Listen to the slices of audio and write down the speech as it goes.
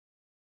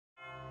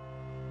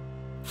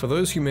For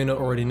those who may not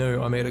already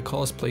know, I made a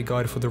cosplay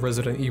guide for the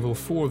Resident Evil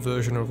 4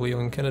 version of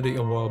Leon Kennedy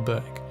a while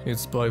back.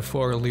 It's by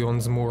far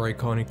Leon's more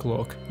iconic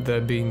look.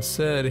 That being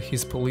said,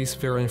 his police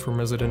variant from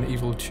Resident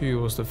Evil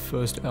 2 was the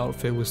first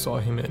outfit we saw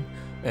him in,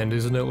 and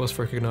is no less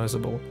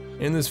recognizable.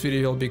 In this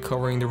video I'll be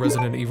covering the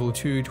Resident Evil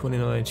 2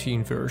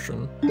 2019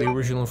 version. The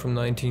original from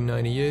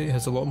 1998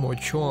 has a lot more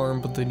charm,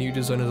 but the new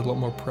design is a lot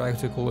more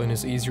practical and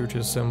is easier to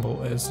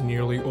assemble, as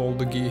nearly all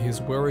the gear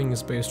he's wearing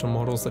is based on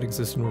models that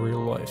exist in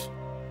real life.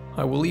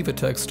 I will leave a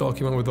text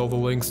document with all the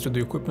links to the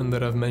equipment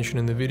that I've mentioned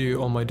in the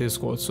video on my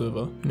Discord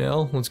server.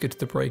 Now, let's get to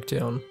the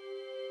breakdown.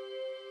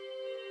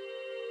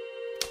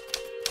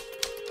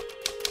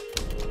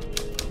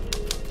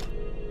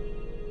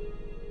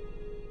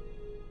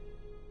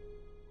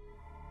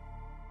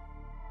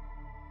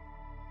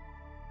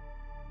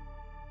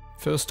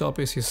 First up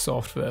is his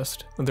soft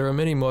vest. There are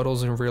many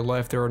models in real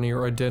life that are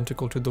near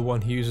identical to the one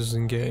he uses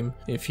in game.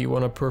 If you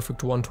want a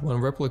perfect one-to-one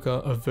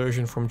replica, a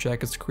version from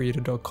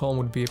jacketscreator.com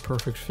would be a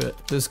perfect fit.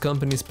 This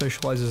company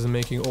specializes in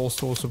making all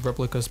sorts of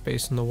replicas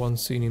based on the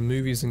ones seen in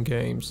movies and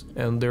games,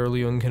 and their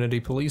Leon Kennedy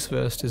police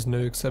vest is no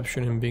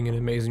exception in being an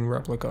amazing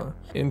replica.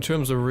 In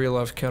terms of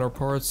real-life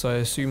counterparts, I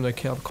assume that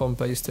Capcom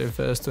based their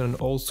vest on an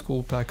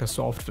old-school P.A.K.A.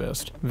 soft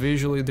vest.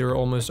 Visually, they're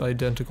almost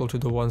identical to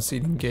the ones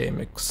seen in game,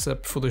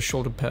 except for the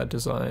shoulder pad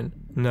design.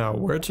 Now,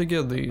 where to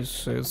get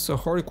these? It's a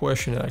hard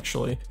question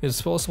actually.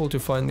 It's possible to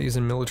find these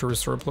in military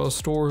surplus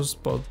stores,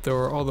 but there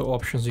are other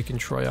options you can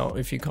try out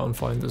if you can't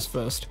find this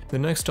vest. The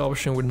next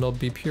option would not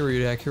be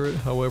period accurate,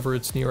 however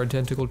it's near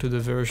identical to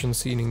the version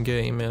seen in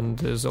game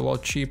and is a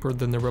lot cheaper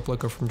than the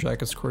replica from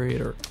Jacket's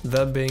creator,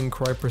 that being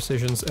Cry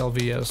Precision's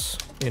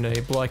LVS in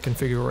a black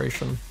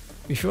configuration.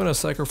 If you want to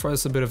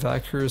sacrifice a bit of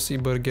accuracy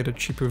but get a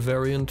cheaper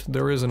variant,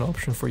 there is an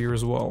option for you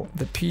as well.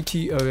 The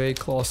PT-08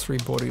 Class 3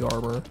 body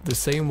armor, the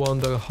same one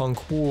that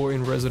Hunk wore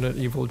in Resident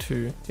Evil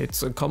 2.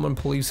 It's a common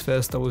police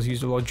vest that was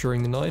used a lot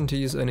during the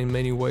 90s, and in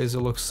many ways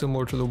it looks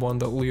similar to the one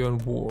that Leon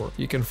wore.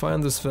 You can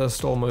find this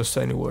vest almost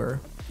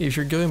anywhere. If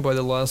you're going by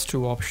the last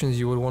two options,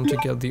 you would want to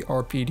get the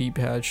RPD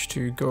patch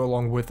to go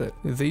along with it.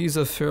 These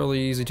are fairly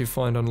easy to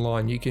find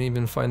online, you can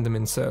even find them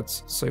in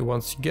sets. So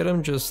once you get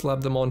them, just slap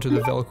them onto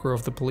the velcro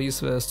of the police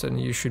vest and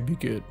you should be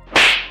good.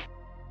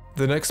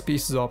 The next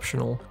piece is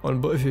optional.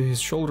 On both of his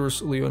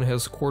shoulders, Leon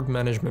has cord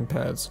management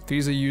pads.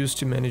 These are used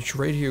to manage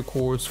radio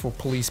cords for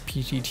police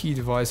PTT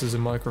devices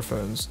and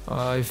microphones.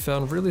 I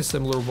found really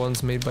similar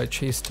ones made by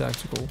Chase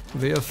Tactical.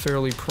 They are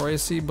fairly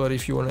pricey, but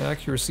if you want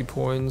accuracy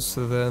points,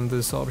 then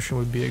this option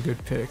would be a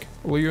good pick.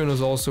 Leon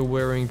is also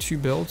wearing two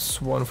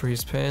belts, one for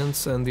his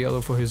pants and the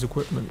other for his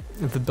equipment.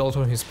 The belt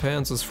on his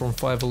pants is from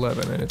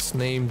 511 and it's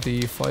named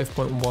the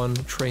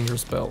 5.1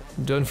 Trainer's Belt.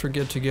 Don't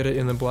forget to get it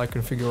in the black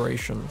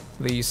configuration.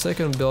 The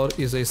second belt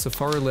is a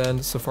Safari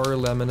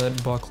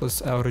Laminate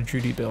Buckless Outer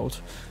Duty belt.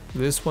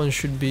 This one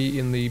should be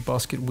in the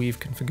basket weave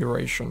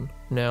configuration.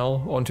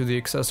 Now, onto the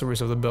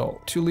accessories of the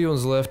belt. To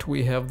Leon's left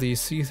we have the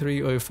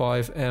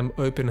C305M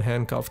open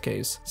handcuff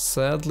case.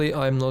 Sadly,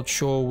 I'm not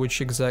sure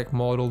which exact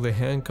model the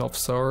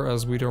handcuffs are,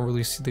 as we don't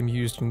really see them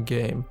used in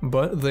game,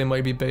 but they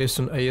might be based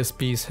on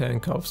ASP's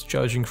handcuffs,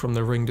 judging from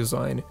the ring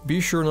design.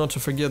 Be sure not to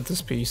forget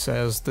this piece,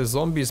 as the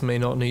zombies may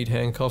not need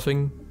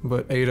handcuffing,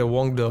 but Ada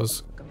Wong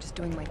does. I'm just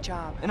doing my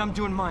job. And I'm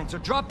doing mine, so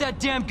drop that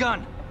damn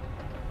gun!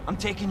 I'm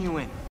taking you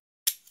in.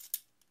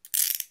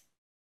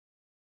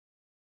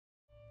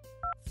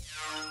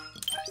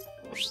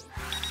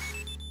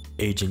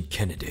 Agent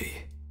Kennedy.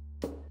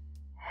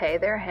 Hey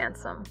there,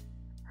 handsome.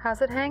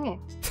 How's it hanging?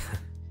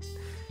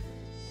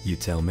 You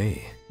tell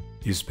me.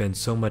 You spend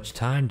so much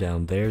time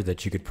down there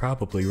that you could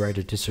probably write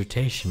a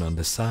dissertation on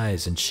the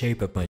size and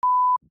shape of my.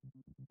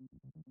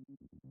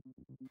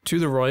 To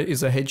the right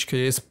is a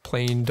HKS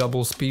plain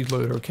double speed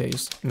loader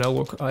case. Now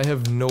look, I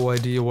have no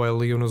idea why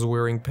Leon is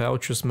wearing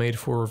pouches made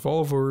for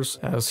revolvers,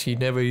 as he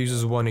never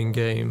uses one in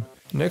game.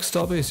 Next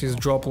up is his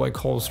drop-leg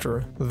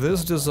holster.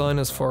 This design,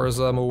 as far as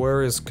I'm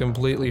aware, is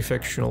completely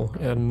fictional,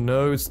 and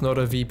no, it's not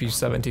a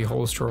VP-70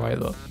 holster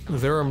either.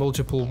 There are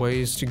multiple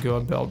ways to go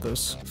about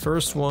this.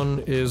 First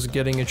one is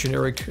getting a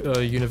generic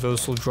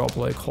universal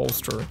drop-leg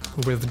holster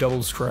with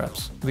double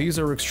straps. These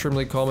are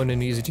extremely common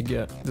and easy to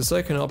get. The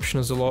second option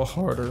is a lot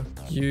harder.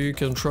 You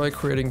can try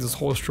creating this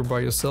holster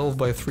by yourself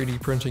by 3D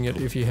printing it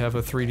if you have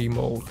a 3D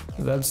mold.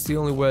 That's the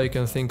only way I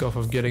can think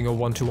of getting a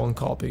one-to-one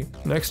copy.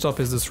 Next up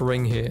is this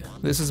ring here.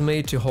 This is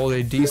made to hold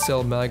a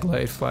D-cell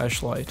maglite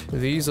flashlight.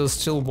 These are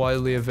still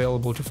widely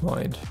available to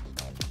find.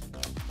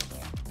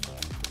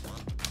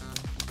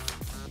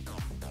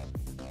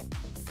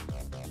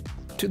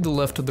 To the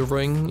left of the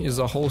ring is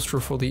a holster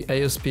for the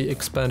ASP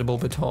expandable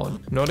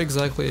baton. Not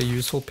exactly a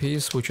useful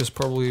piece, which is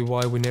probably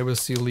why we never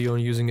see Leon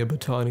using a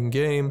baton in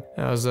game,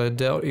 as I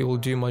doubt it will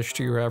do much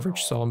to your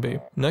average zombie.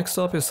 Next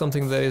up is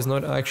something that is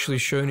not actually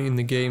shown in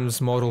the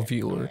game's model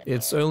viewer.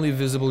 It's only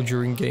visible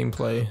during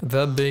gameplay,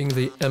 that being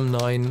the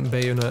M9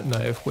 bayonet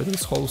knife with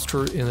its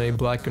holster in a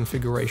black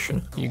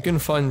configuration. You can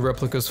find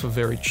replicas for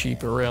very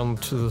cheap,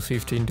 around to the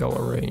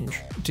 $15 range.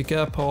 To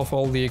cap off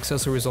all the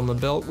accessories on the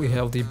belt, we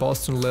have the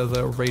Boston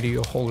leather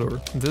radio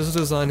holder. This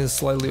design is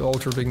slightly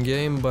altered in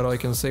game, but I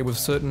can say with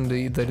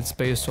certainty that it's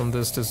based on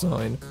this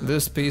design.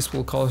 This piece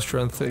will cost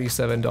around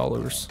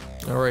 $37.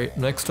 Alright,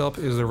 next up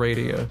is the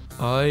radio.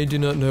 I do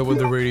not know what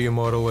the radio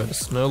model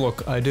is. Now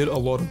look, I did a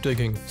lot of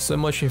digging. So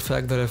much in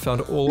fact that I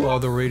found all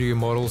other radio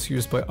models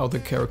used by other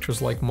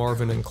characters like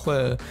Marvin and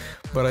Claire,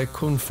 but I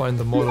couldn't find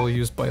the model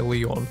used by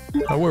Leon.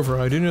 However,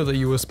 I do know that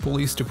US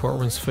police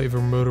departments favor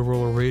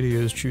Motorola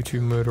radios due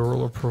to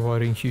Motorola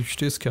providing huge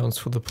discounts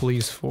for the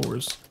police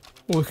force.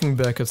 Looking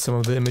back at some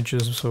of the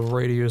images of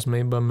radios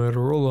made by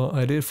Motorola,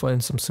 I did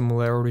find some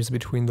similarities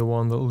between the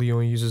one that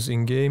Leon uses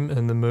in-game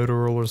and the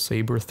Motorola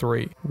Sabre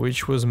 3,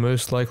 which was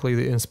most likely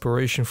the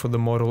inspiration for the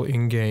model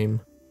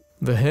in-game.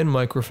 The hand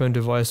microphone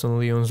device on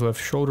Leon's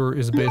left shoulder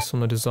is based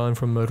on a design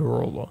from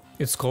Motorola.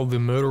 It's called the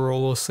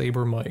Motorola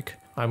Sabre mic.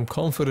 I'm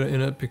confident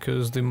in it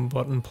because the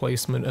button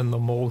placement and the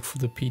mold for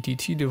the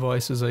PTT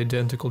device is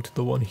identical to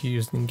the one he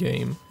used in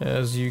game,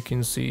 as you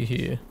can see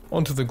here.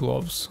 Onto the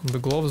gloves. The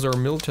gloves are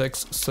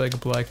Miltex Seg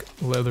Black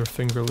leather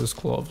fingerless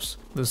gloves,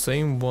 the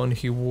same one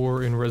he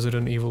wore in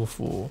Resident Evil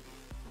 4.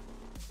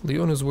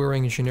 Leon is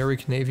wearing a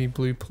generic navy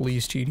blue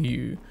police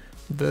TDU.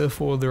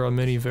 Therefore, there are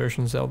many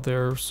versions out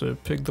there, so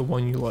pick the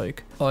one you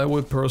like. I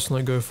would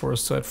personally go for a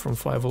set from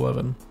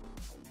 511.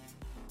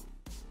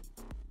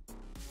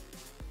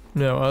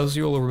 Now, as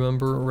you'll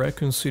remember,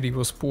 Raccoon City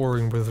was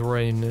pouring with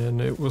rain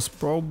and it was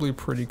probably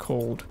pretty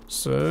cold.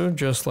 So,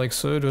 just like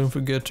so, don't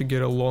forget to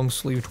get a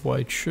long-sleeved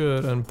white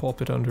shirt and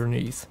pop it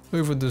underneath.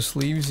 Over the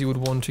sleeves, you would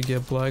want to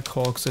get Black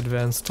Hawk's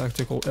Advanced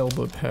Tactical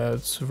Elbow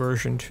Pads,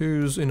 version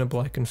 2s in a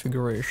black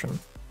configuration.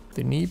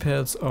 The knee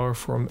pads are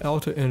from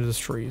Alta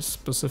Industries,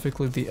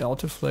 specifically the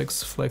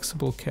AltaFlex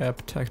Flexible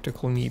Cap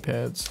Tactical Knee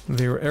Pads.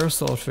 Their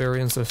airsoft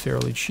variants are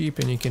fairly cheap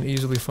and you can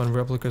easily find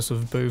replicas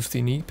of both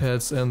the knee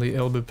pads and the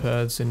elbow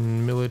pads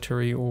in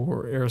military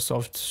or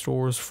airsoft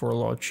stores for a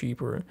lot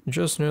cheaper.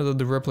 Just know that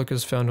the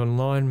replicas found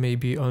online may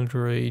be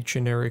under a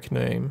generic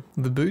name.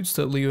 The boots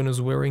that Leon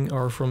is wearing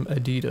are from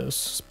Adidas,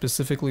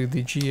 specifically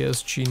the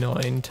GS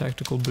G9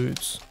 tactical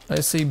boots. I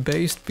say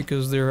based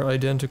because they're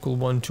identical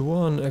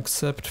one-to-one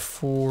except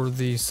for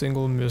the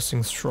single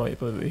missing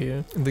stripe over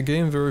here. The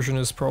game version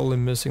is probably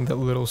missing that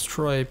little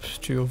stripe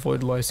to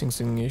avoid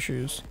licensing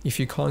issues. If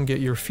you can't get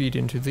your feet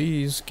into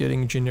these,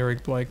 getting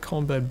generic black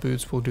combat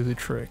boots will do the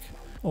trick.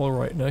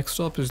 Alright, next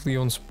up is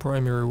Leon's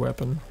primary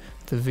weapon,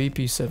 the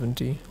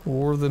VP-70,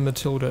 or the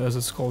Matilda as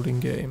it's called in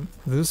game.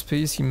 This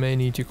piece you may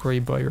need to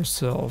create by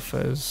yourself,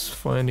 as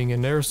finding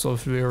an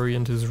airsoft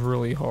variant is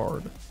really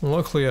hard.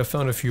 Luckily I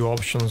found a few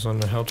options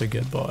on how to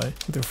get by.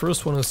 The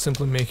first one is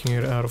simply making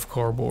it out of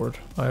cardboard.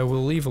 I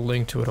will leave a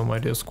link to it on my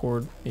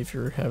Discord if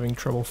you're having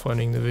trouble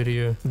finding the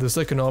video. The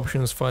second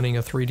option is finding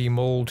a 3D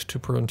mold to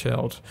print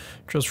out.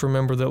 Just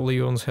remember that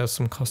Leon's has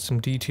some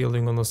custom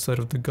detailing on the side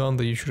of the gun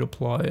that you should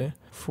apply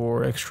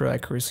for extra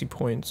accuracy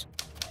points.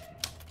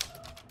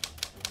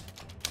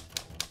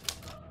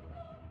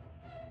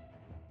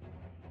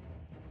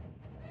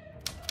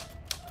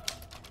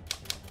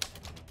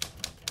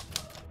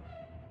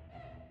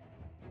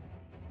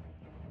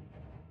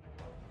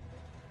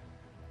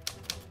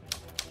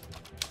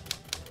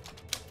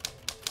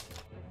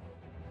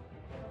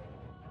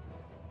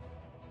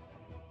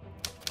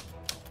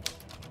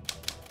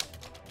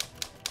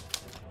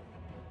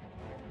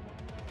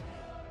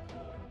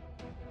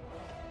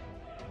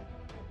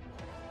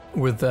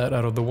 With that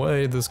out of the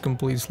way, this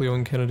completes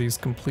Leon Kennedy's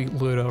complete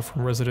loadout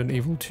from Resident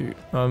Evil 2.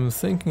 I'm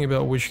thinking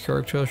about which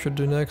character I should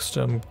do next.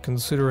 I'm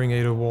considering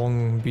Ada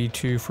Wong,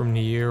 B2 from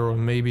Nier, or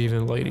maybe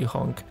even Lady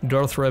Hunk.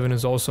 Darth Revan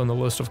is also on the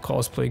list of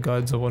cosplay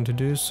guides I want to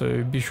do,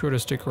 so be sure to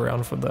stick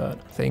around for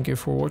that. Thank you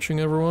for watching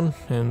everyone,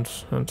 and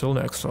until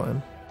next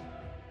time.